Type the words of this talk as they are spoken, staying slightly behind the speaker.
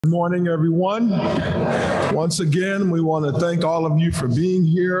Good morning, everyone. Once again, we want to thank all of you for being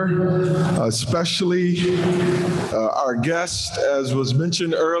here, especially our guest. As was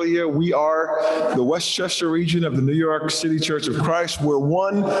mentioned earlier, we are the Westchester region of the New York City Church of Christ. We're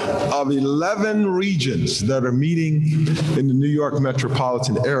one of 11 regions that are meeting in the New York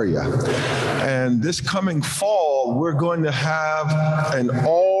metropolitan area. And this coming fall, we're going to have an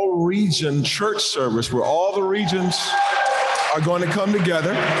all-region church service where all the regions are going to come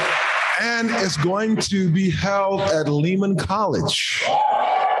together, and it's going to be held at Lehman College.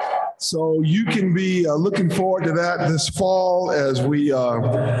 So you can be looking forward to that this fall as we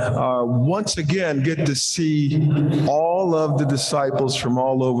once again get to see all of the disciples from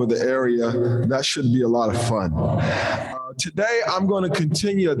all over the area. That should be a lot of fun. Today, I'm going to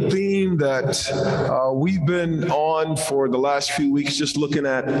continue a theme that we've been on for the last few weeks, just looking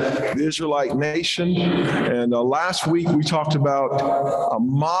at the Israelite nation. And last week, we talked about a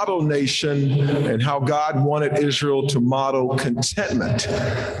model nation and how God wanted Israel to model contentment.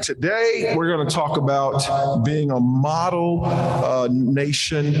 Today, we're going to talk about being a model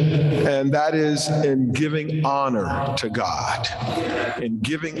nation, and that is in giving honor to God. In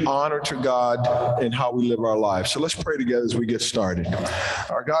giving honor to God in how we live our lives. So let's pray together as we get started.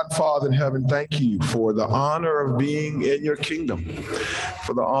 Our God and Father in heaven, thank you for the honor of being in your kingdom,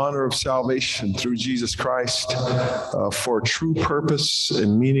 for the honor of salvation through Jesus Christ, for true purpose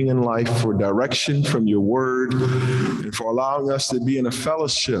and meaning in life, for direction from your word, and for allowing us to be in a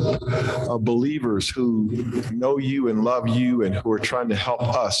fellowship of believers who know you and love you and who are trying to help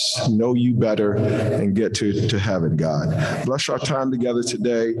us know you better and get to heaven, God. Bless our time together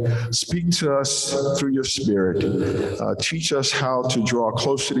today. Speak to us through your spirit. Teach us how to draw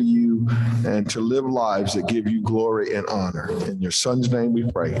closer to you and to live lives that give you glory and honor. In your son's name we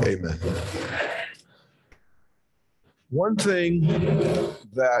pray. Amen. One thing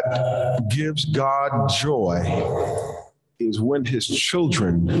that gives God joy is when his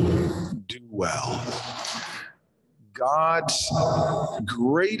children do well. God's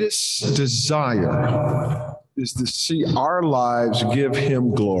greatest desire is to see our lives give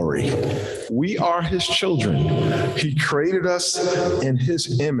him glory. We are his children. He created us in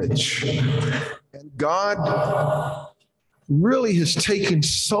his image. And God really has taken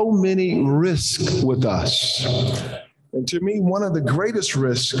so many risks with us. And to me, one of the greatest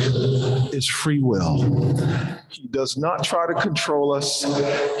risks is free will. He does not try to control us.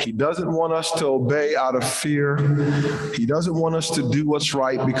 He doesn't want us to obey out of fear. He doesn't want us to do what's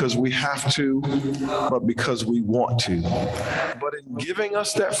right because we have to, but because we want to. But in giving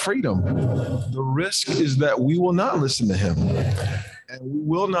us that freedom, the risk is that we will not listen to him. And we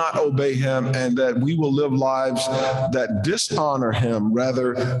will not obey him, and that we will live lives that dishonor him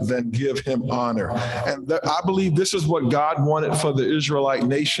rather than give him honor. And I believe this is what God wanted for the Israelite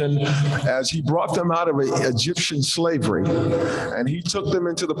nation as he brought them out of Egyptian slavery and he took them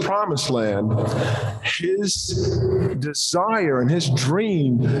into the promised land. His desire and his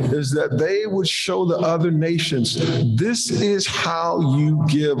dream is that they would show the other nations, this is how you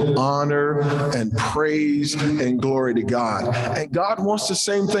give honor and praise and glory to God. And God wants the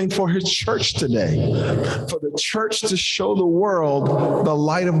same thing for his church today, for the church to show the world the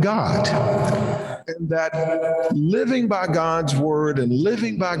light of God. And that living by God's word and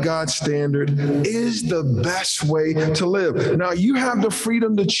living by God's standard is the best way to live. Now, you have the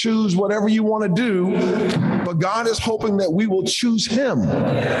freedom to choose whatever you want to do, but God is hoping that we will choose him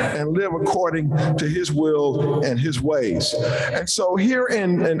and live according to his will and his ways. And so here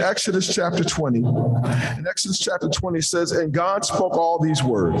in Exodus chapter 20, in Exodus chapter 20 says, and God spoke all these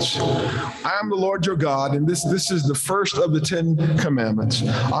words. I am the Lord your God, and this is the first of the 10 commandments.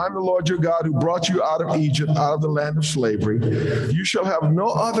 I am the Lord your God who brought you out of Egypt, out of the land of slavery. You shall have no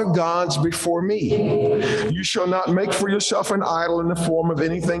other gods before me. You shall not make for yourself an idol in the form of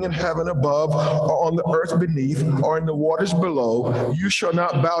anything in heaven above or on the earth beneath or in the waters below. You shall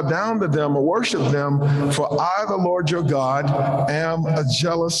not bow down to them or worship them, for I, the Lord your God, am a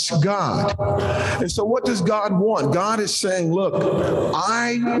jealous God. And so what does God want? God is saying, look,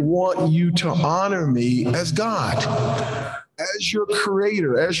 I want you to honor me as God, as your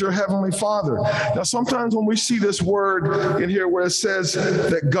creator, as your heavenly father. Now, sometimes when we see this word in here where it says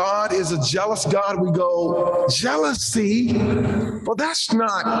that God is a jealous God, we go, jealousy? Well, that's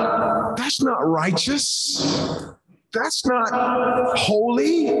not righteous. That's not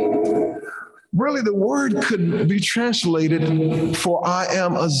holy. Really, the word could be translated, for I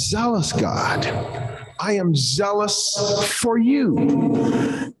am a zealous God. I am zealous for you.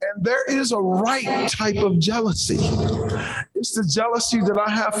 And there is a right type of jealousy. It's the jealousy that I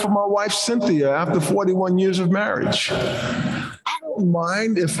have for my wife, Cynthia, after 41 years of marriage. I don't don't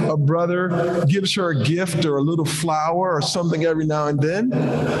mind if a brother gives her a gift or a little flower or something every now and then.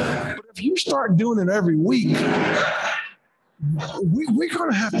 But if you start doing it every week, we're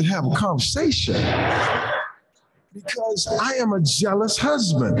going to have a conversation. Because I am a jealous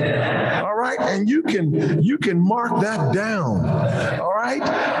husband, all right? And you can mark that down, all right?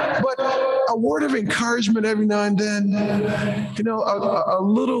 But a word of encouragement every now and then, a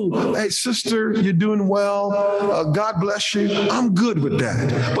little, hey, sister, you're doing well. God bless you. I'm good with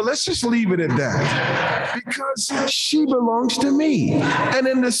that. But let's just leave it at that because she belongs to me. And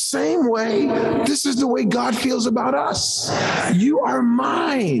in the same way, this is the way God feels about us. You are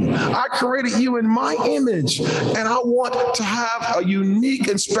mine. I created you in my image. And I want to have a unique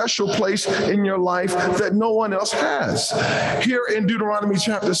and special place in your life that no one else has. Here in Deuteronomy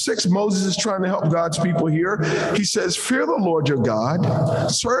chapter 6, Moses is trying to help God's people here. He says, fear the Lord your God,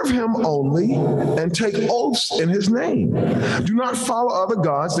 serve him only, and take oaths in his name. Do not follow other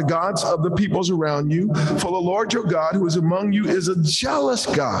gods, the gods of the peoples around you, for the Lord your God who is among you is a jealous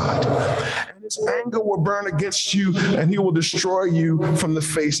God. And his anger will burn against you, and he will destroy you from the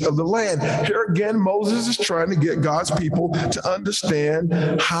face of the land. Here again, Moses is trying to get God's people to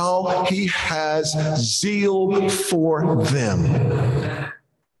understand how he has zeal for them.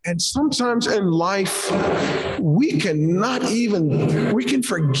 And sometimes in life, we can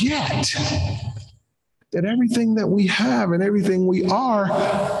forget that everything that we have and everything we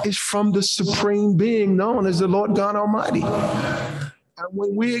are is from the supreme being known as the Lord God Almighty. And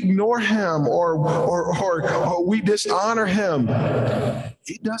when we ignore him or we dishonor him,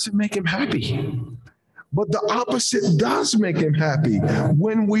 it doesn't make him happy. But the opposite does make him happy.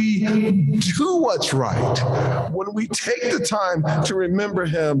 When we do what's right, when we take the time to remember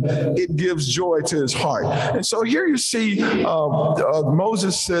him, it gives joy to his heart. And so here you see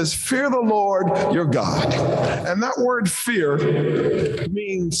Moses says, fear the Lord your God. And that word fear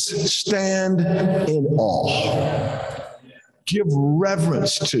means stand in awe, give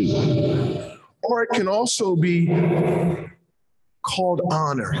reverence to, or it can also be called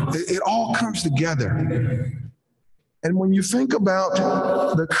honor. It all comes together. And when you think about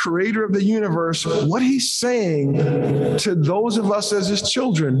the creator of the universe, what he's saying to those of us as his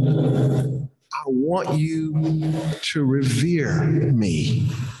children, I want you to revere me.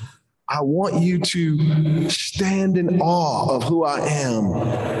 I want you to stand in awe of who I am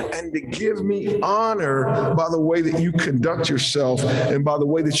and to give me honor by the way that you conduct yourself and by the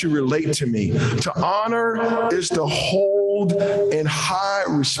way that you relate to me. To honor is to hold in high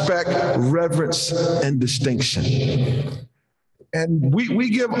respect, reverence, and distinction. And we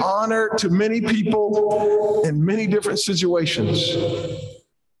give honor to many people in many different situations,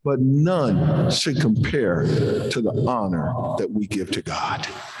 but none should compare to the honor that we give to God.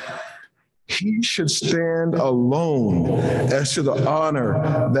 He should stand alone as to the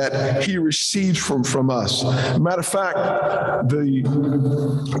honor that he receives from us. Matter of fact,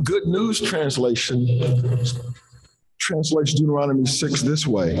 the Good News translation translates Deuteronomy 6 this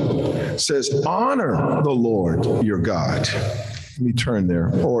way. It says, honor the Lord your God. Let me turn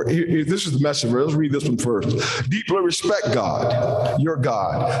there. Or this is the message. Let's read this one first. Deeply respect God, your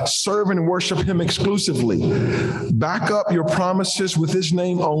God. Serve and worship him exclusively. Back up your promises with his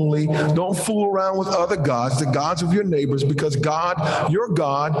name only. Don't fool around with other gods, the gods of your neighbors, because God, your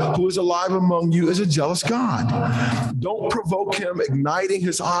God, who is alive among you, is a jealous God. Don't provoke him, igniting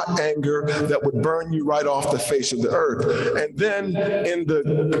his hot anger that would burn you right off the face of the earth. And then in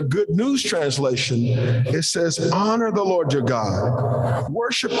the Good News translation, it says, honor the Lord your God.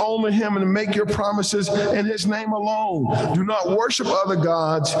 Worship only him and make your promises in his name alone. Do not worship other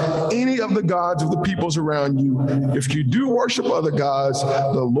gods, any of the gods of the peoples around you. If you do worship other gods,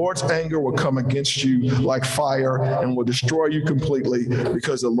 the Lord's anger will come against you like fire and will destroy you completely,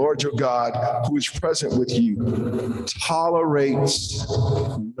 because the Lord your God, who is present with you, tolerates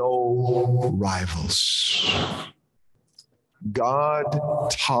no rivals. God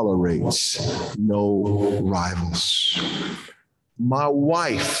tolerates no rivals. My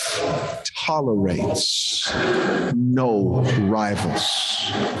wife tolerates no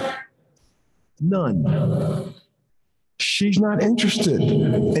rivals. None. She's not interested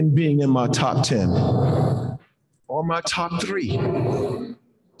in being in my top 10 or my top 3.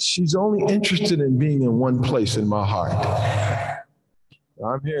 She's only interested in being in one place in my heart.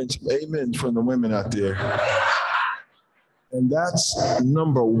 I'm hearing some amens from the women out there. And that's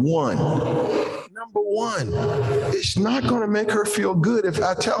number one. Number one, it's not going to make her feel good if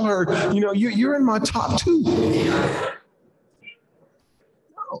I tell her, you're in my top 2. No.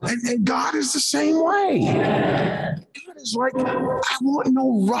 And God is the same way. God is like, I want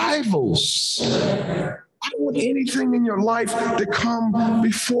no rivals. I don't want anything in your life to come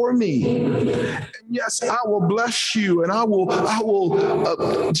before me. And yes, I will bless you, and I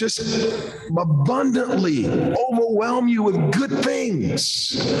will just abundantly overwhelm you with good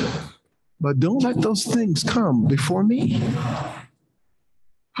things. But don't let those things come before me.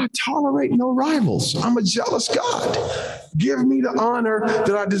 I tolerate no rivals. I'm a jealous God. Give me the honor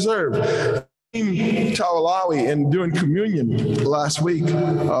that I deserve. Powell, in doing communion last week,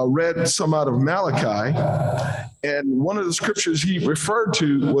 read some out of Malachi, and one of the scriptures he referred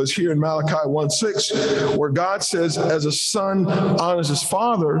to was here in Malachi 1:6, where God says, as a son honors his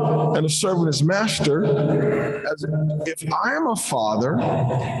father and a servant his master, as if I am a father,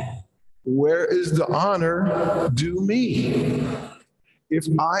 where is the honor due me? If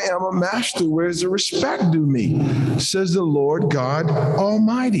I am a master, where is the respect due me? Says the Lord God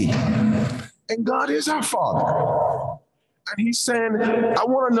Almighty. And God is our Father. And he's saying, I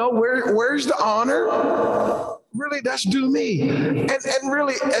want to know where's the honor? Really, that's due me. And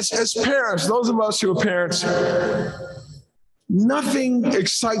really, as parents, those of us who are parents, nothing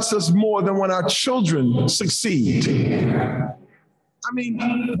excites us more than when our children succeed. I mean,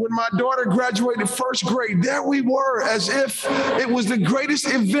 when my daughter graduated first grade, there we were, as if it was the greatest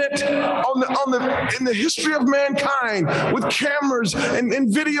event in the history of mankind, with cameras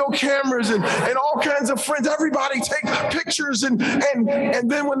and video cameras and all kinds of friends. Everybody take pictures, and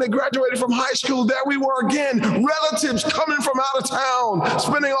then when they graduated from high school, there we were again, relatives coming from out of town,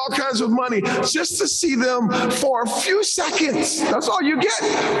 spending all kinds of money just to see them for a few seconds. That's all you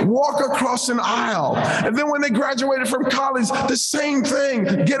get. Walk across an aisle. And then when they graduated from college, the same thing,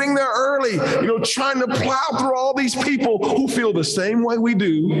 getting there early, trying to plow through all these people who feel the same way we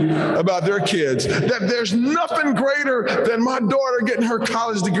do about their kids, that there's nothing greater than my daughter getting her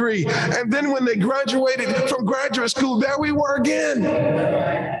college degree. And then when they graduated from graduate school, there we were again,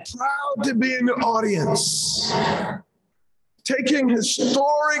 proud to be in the audience, taking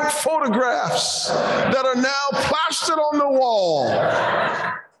historic photographs that are now plastered on the wall.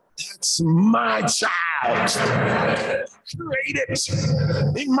 That's my child, created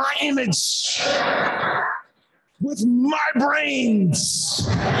in my image, with my brains.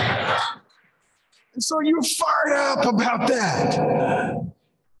 And so you're fired up about that.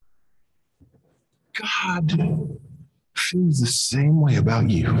 God feels the same way about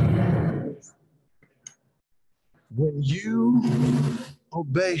you. When you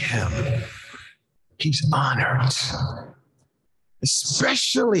obey him, he's honored.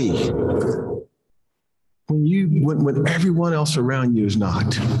 Especially when everyone else around you is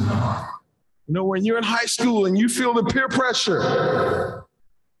not. When you're in high school and you feel the peer pressure.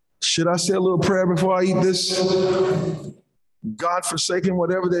 Should I say a little prayer before I eat this God-forsaken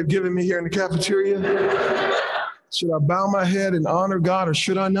whatever they've given me here in the cafeteria? Should I bow my head and honor God, or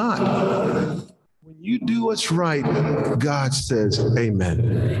should I not? When you do what's right, God says,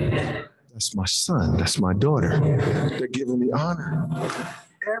 amen. That's my son. That's my daughter. They're giving me honor.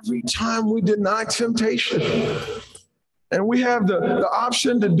 Every time we deny temptation, and we have the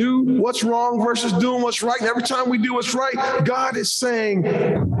option to do what's wrong versus doing what's right, and every time we do what's right, God is saying,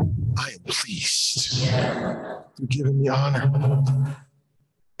 I am pleased. You're giving me honor.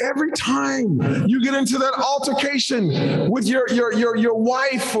 Every time you get into that altercation with your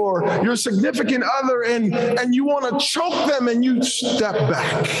wife or your significant other, and you want to choke them, and you step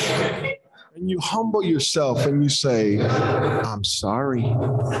back. And you humble yourself and you say, I'm sorry.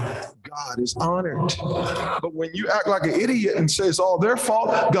 God is honored. But when you act like an idiot and say it's all their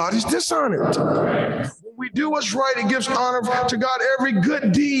fault, God is dishonored. When we do what's right, it gives honor to God. Every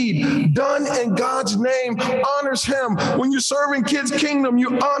good deed done in God's name honors him. When you're serving Kids Kingdom,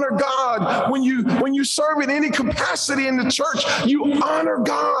 you honor God. When you serve in any capacity in the church, you honor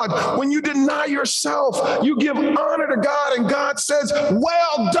God. When you deny yourself, you give honor to God, and God says,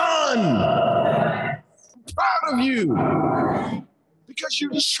 well done. I'm proud of you. Because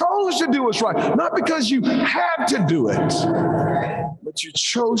you chose to do what's right, not because you had to do it, but you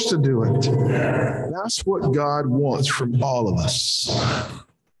chose to do it. That's what God wants from all of us.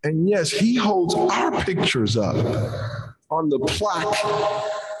 And yes, he holds our pictures up on the plaque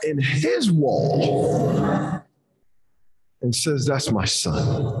in his wall and says, that's my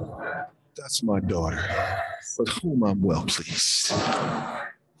son, that's my daughter, with whom I'm well pleased.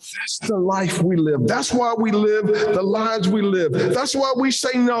 That's the life we live. That's why we live the lives we live. That's why we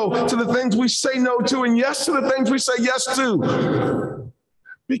say no to the things we say no to, and yes to the things we say yes to.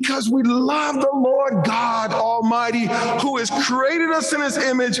 Because we love the Lord God Almighty, who has created us in his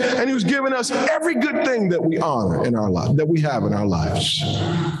image and who's given us every good thing that we honor in our life, that we have in our lives.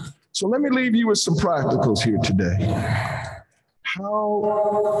 So let me leave you with some practicals here today.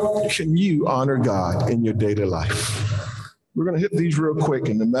 How can you honor God in your daily life? We're going to hit these real quick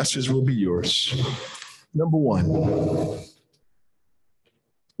and the message will be yours. Number one,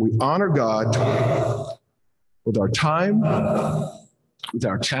 we honor God with our time, with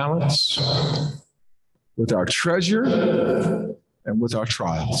our talents, with our treasure, and with our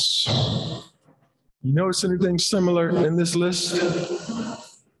trials. You notice anything similar in this list?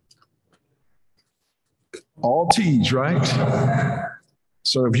 All T's, right?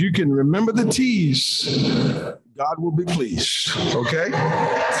 So if you can remember the T's, God will be pleased, okay?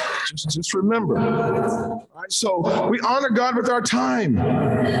 Just remember. All right, so we honor God with our time.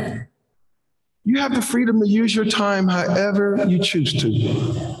 You have the freedom to use your time however you choose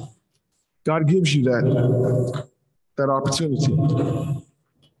to. God gives you that opportunity.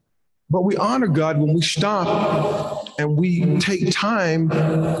 But we honor God when we stop and we take time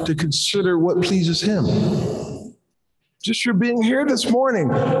to consider what pleases Him. Just your being here this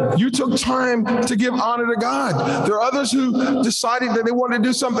morning, you took time to give honor to God. There are others who decided that they wanted to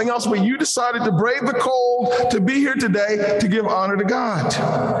do something else, but you decided to brave the cold to be here today to give honor to God.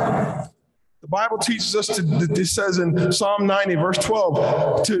 The Bible teaches us, it says in Psalm 90, verse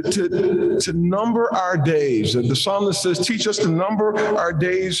 12, to number our days. The psalmist says, teach us to number our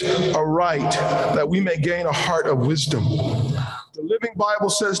days aright, that we may gain a heart of wisdom. The Living Bible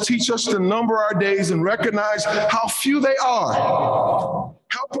says, teach us to number our days and recognize how few they are.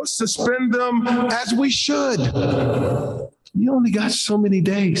 Help us to spend them as we should. You only got so many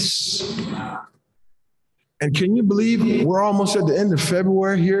days. And can you believe we're almost at the end of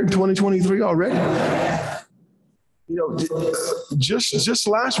February here in 2023 already? You know, just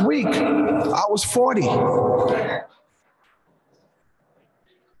last week, I was 40.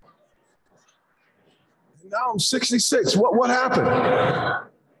 Now I'm 66. What happened?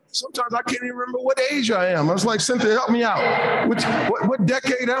 Sometimes I can't even remember what age I am. I was like, Cynthia, help me out. What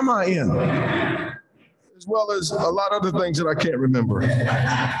decade am I in? As well as a lot of other things that I can't remember.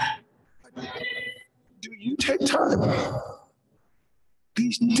 Do you take time?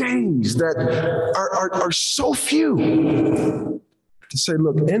 These days that are so few to say,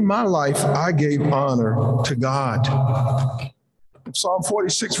 look, in my life, I gave honor to God. In Psalm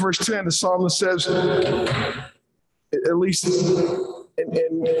 46, verse 10, the psalmist says, at least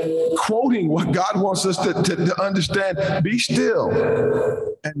in quoting what God wants us to understand, be still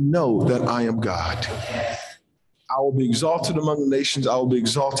and know that I am God. I will be exalted among the nations. I will be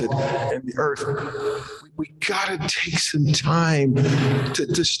exalted in the earth. We got to take some time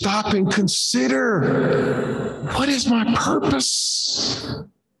to stop and consider, what is my purpose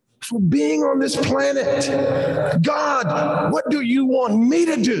for being on this planet? God, what do you want me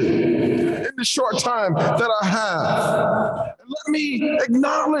to do in the short time that I have? And let me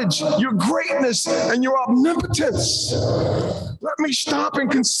acknowledge your greatness and your omnipotence. Let me stop and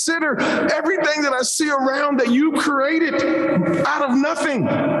consider everything that I see around that you created out of nothing.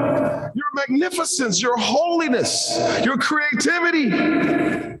 Your magnificence, your holiness, your creativity.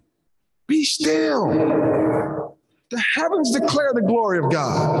 Be still. The heavens declare the glory of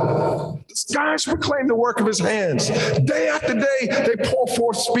God. The skies proclaim the work of his hands. Day after day, they pour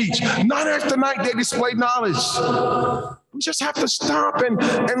forth speech. Night after night, they display knowledge. We just have to stop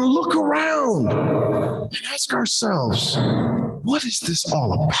and look around and ask ourselves, what is this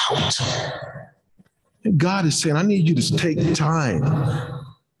all about? And God is saying, I need you to take time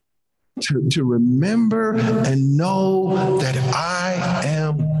to remember and know that I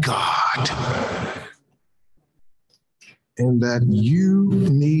am God. And that you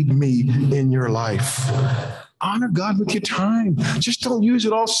need me in your life. Honor God with your time. Just don't use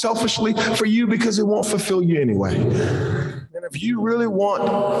it all selfishly for you, because it won't fulfill you anyway. And if you really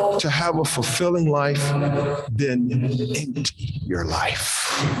want to have a fulfilling life, then empty your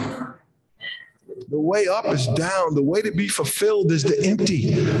life. The way up is down. The way to be fulfilled is to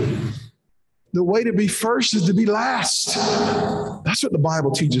empty. The way to be first is to be last. That's what the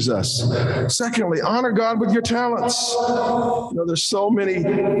Bible teaches us. Secondly, honor God with your talents. You know, there's so many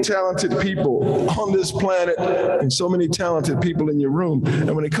talented people on this planet and so many talented people in your room.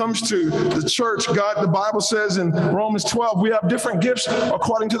 And when it comes to the church, God, the Bible says in Romans 12, we have different gifts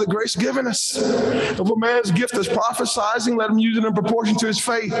according to the grace given us. If a man's gift is prophesying, let him use it in proportion to his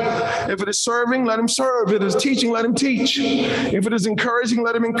faith. If it is serving, let him serve. If it is teaching, let him teach. If it is encouraging,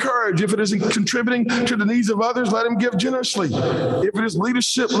 let him encourage. If it is contributing to the needs of others, let him give generously. If it is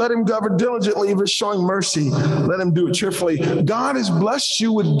leadership, let him govern diligently. If it's showing mercy, let him do it cheerfully. God has blessed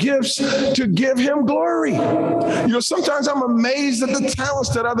you with gifts to give him glory. Sometimes I'm amazed at the talents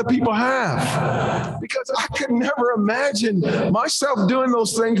that other people have, because I could never imagine myself doing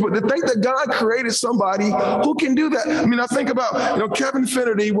those things. But to think that God created somebody who can do that. I mean, I think about, Kevin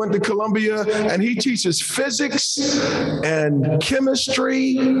Finnerty went to Columbia and he teaches physics and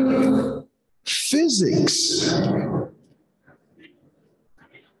chemistry. Physics.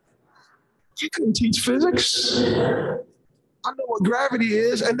 You couldn't teach physics. I know what gravity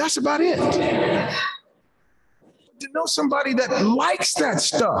is, and that's about it. To know somebody that likes that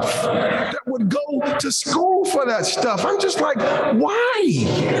stuff, that would go to school for that stuff, I'm just like, why?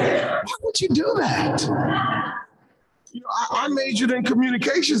 Why would you do that? I majored in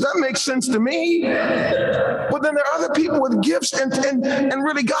communications. That makes sense to me. But then there are other people with gifts, and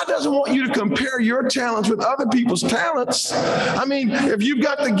really, God doesn't want you to compare your talents with other people's talents. I mean, if you've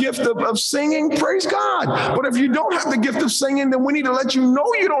got the gift of singing, praise God. But if you don't have the gift of singing, then we need to let you know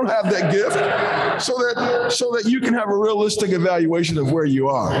you don't have that gift so that you can have a realistic evaluation of where you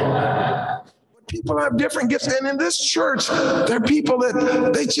are. People have different gifts, and in this church, there are people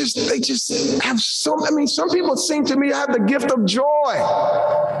that they just have some people seem to me have the gift of joy.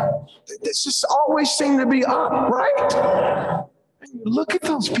 They just always seem to be up, right? And you look at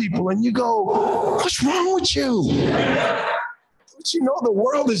those people and you go, what's wrong with you? Don't you know the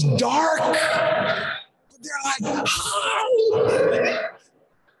world is dark? But they're like, hi.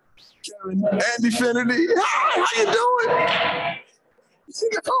 Kevin, Andy Finnerty, hi, how you doing?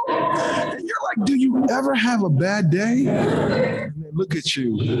 And you're like, do you ever have a bad day? And they look at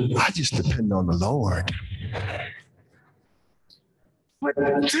you, I just depend on the Lord. But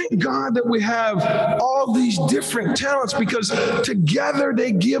thank God that we have all these different talents, because together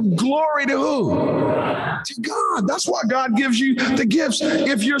they give glory to who? To God. That's why God gives you the gifts.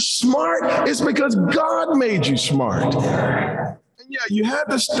 If you're smart, it's because God made you smart. Yeah, you had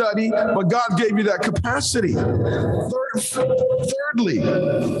to study, but God gave you that capacity. Thirdly,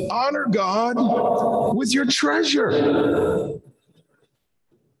 honor God with your treasure.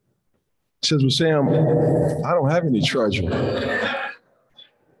 He says, well, Sam, I don't have any treasure.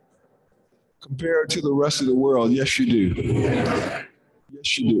 Compared to the rest of the world, yes, you do.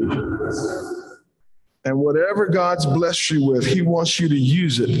 Yes, you do. And whatever God's blessed you with, he wants you to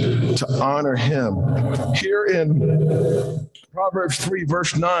use it to honor him. Here in Proverbs 3,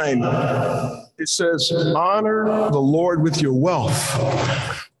 verse 9, it says, honor the Lord with your wealth,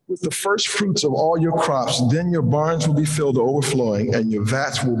 with the first fruits of all your crops. Then your barns will be filled to overflowing, and your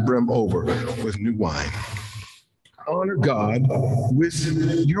vats will brim over with new wine. Honor God with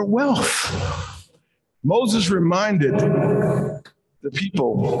your wealth. Moses reminded the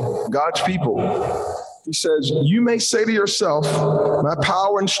people, God's people, he says, you may say to yourself, my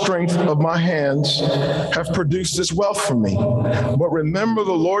power and strength of my hands have produced this wealth for me. But remember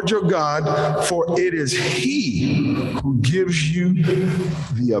the Lord your God, for it is he who gives you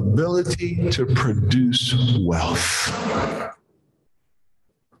the ability to produce wealth.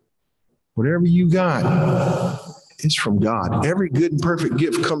 Whatever you got is from God. Every good and perfect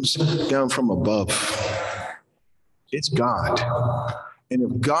gift comes down from above. It's God. And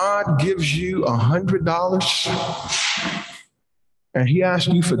if God gives you $100 and he asks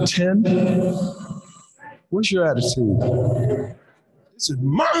you for 10, what's your attitude? This is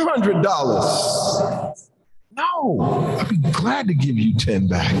my $100. No, I'd be glad to give you 10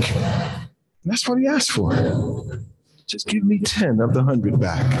 back. And that's what he asked for. Just give me 10 of the 100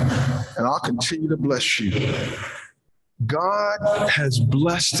 back, and I'll continue to bless you. God has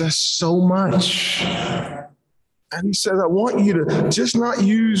blessed us so much. And he says, I want you to just not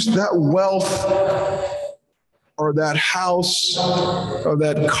use that wealth or that house or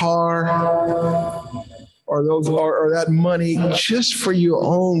that car or that money just for your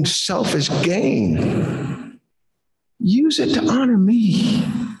own selfish gain. Use it to honor me.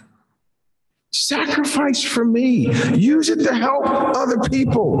 Sacrifice for me. Use it to help other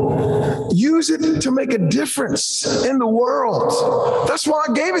people. Use it to make a difference in the world. That's why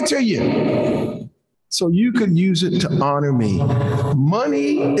I gave it to you. So you could use it to honor me.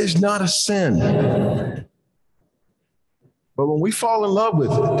 Money is not a sin. But when we fall in love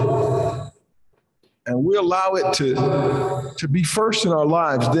with it and we allow it to be first in our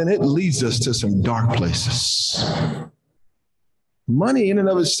lives, then it leads us to some dark places. Money in and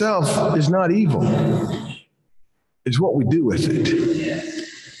of itself is not evil. It's what we do with it.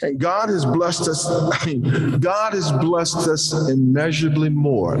 And God has blessed us. God has blessed us immeasurably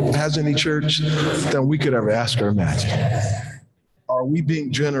more, hasn't he, church, than we could ever ask or imagine. Our Are we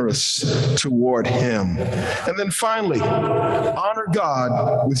being generous toward him? And then finally, honor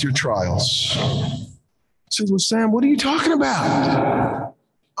God with your trials. Says, well, Sam, what are you talking about?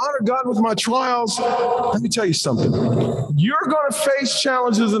 Honor God with my trials. Let me tell you something. You're going to face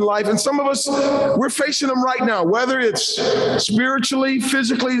challenges in life, and some of us, we're facing them right now, whether it's spiritually,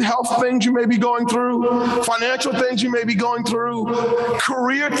 physically, health things you may be going through, financial things you may be going through,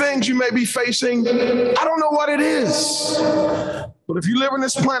 career things you may be facing. I don't know what it is. But if you live on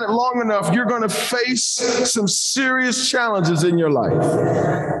this planet long enough, you're going to face some serious challenges in your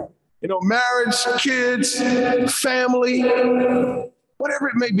life. You know, marriage, kids, family, whatever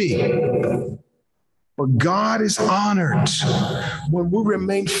it may be. But God is honored when we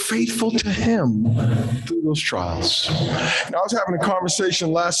remain faithful to him through those trials. And I was having a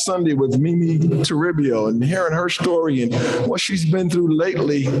conversation last Sunday with Mimi Toribio and hearing her story and what she's been through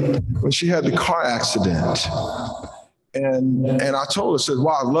lately when she had the car accident. And I told her, I said,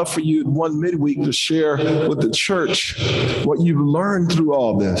 wow, I'd love for you one midweek to share with the church what you've learned through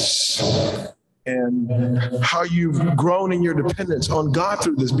all this and how you've grown in your dependence on God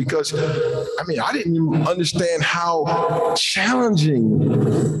through this. Because, I mean, I didn't even understand how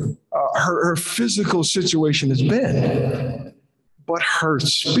challenging her physical situation has been. But her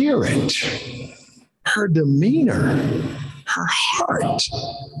spirit, her demeanor, her heart,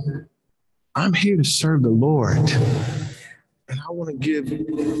 I'm here to serve the Lord. And I want to give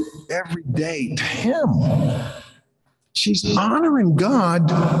every day to him. She's honoring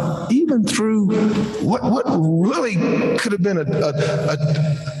God even through what really could have been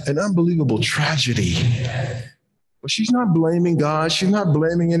an unbelievable tragedy. But she's not blaming God. She's not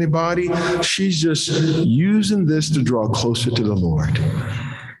blaming anybody. She's just using this to draw closer to the Lord.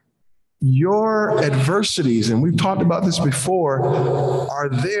 Your adversities, and we've talked about this before, are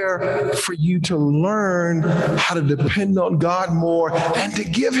there for you to learn how to depend on God more and to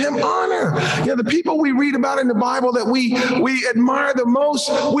give him honor. You know, the people we read about in the Bible that we admire the most,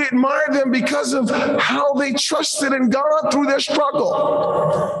 we admire them because of how they trusted in God through their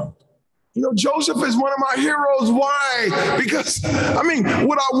struggle. You know, Joseph is one of my heroes. Why? Because, I mean,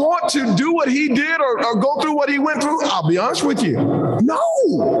 would I want to do what he did or go through what he went through? I'll be honest with you.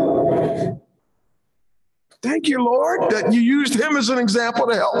 No. Thank you, Lord, that you used him as an example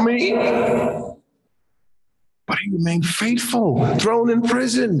to help me. But he remained faithful, thrown in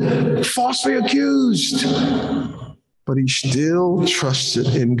prison, falsely accused. But he still trusted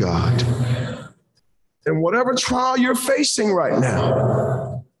in God. And whatever trial you're facing right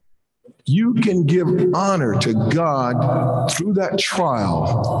now, you can give honor to God through that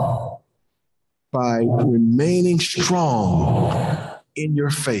trial by remaining strong in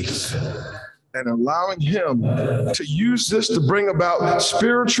your faith and allowing him to use this to bring about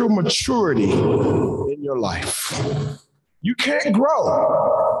spiritual maturity in your life. You can't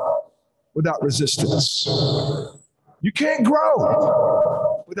grow without resistance. You can't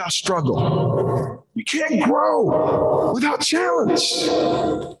grow without struggle. You can't grow without challenge.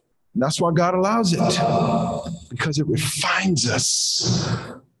 And that's why God allows it, because it refines us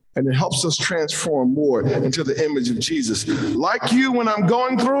and it helps us transform more into the image of Jesus. Like you, when I'm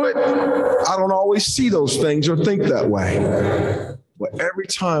going through it, I don't always see those things or think that way. But every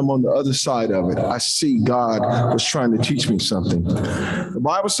time on the other side of it, I see God was trying to teach me something. The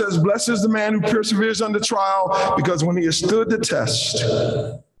Bible says, blessed is the man who perseveres under trial, because when he has stood the test,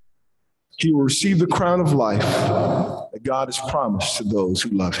 he will receive the crown of life that God has promised to those who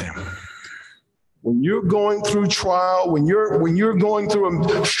love him. When you're going through trial, when you're going through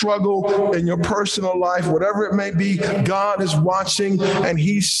a struggle in your personal life, whatever it may be, God is watching and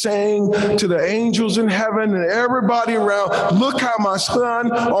he's saying to the angels in heaven and everybody around, look how my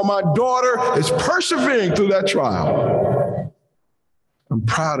son or my daughter is persevering through that trial. I'm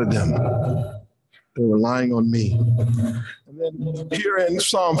proud of them. They're relying on me. And then here in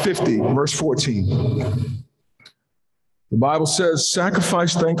Psalm 50, verse 14, the Bible says,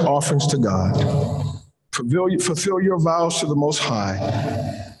 sacrifice thank offerings to God, fulfill your vows to the Most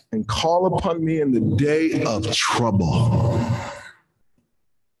High, and call upon me in the day of trouble.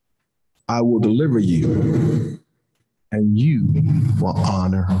 I will deliver you, and you will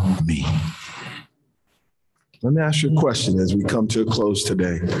honor me. Let me ask you a question as we come to a close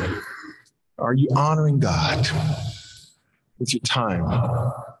today. Are you honoring God with your time,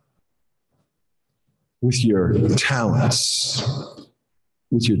 with your talents,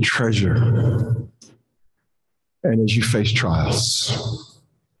 with your treasure, and as you face trials?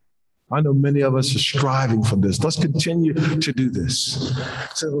 I know many of us are striving for this. Let's continue to do this.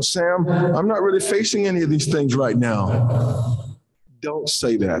 Say, well, Sam, I'm not really facing any of these things right now. Don't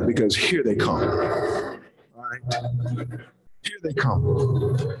say that, because here they come. All right? Here they come.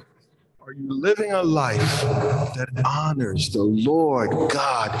 Are you living a life that honors the Lord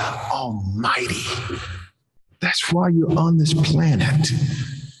God Almighty? That's why you're on this planet.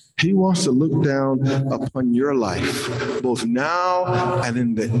 He wants to look down upon your life, both now and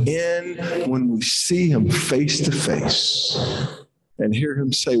in the end, when we see him face to face and hear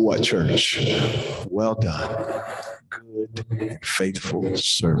him say, what, church? Well done, good and faithful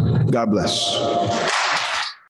servant. God bless.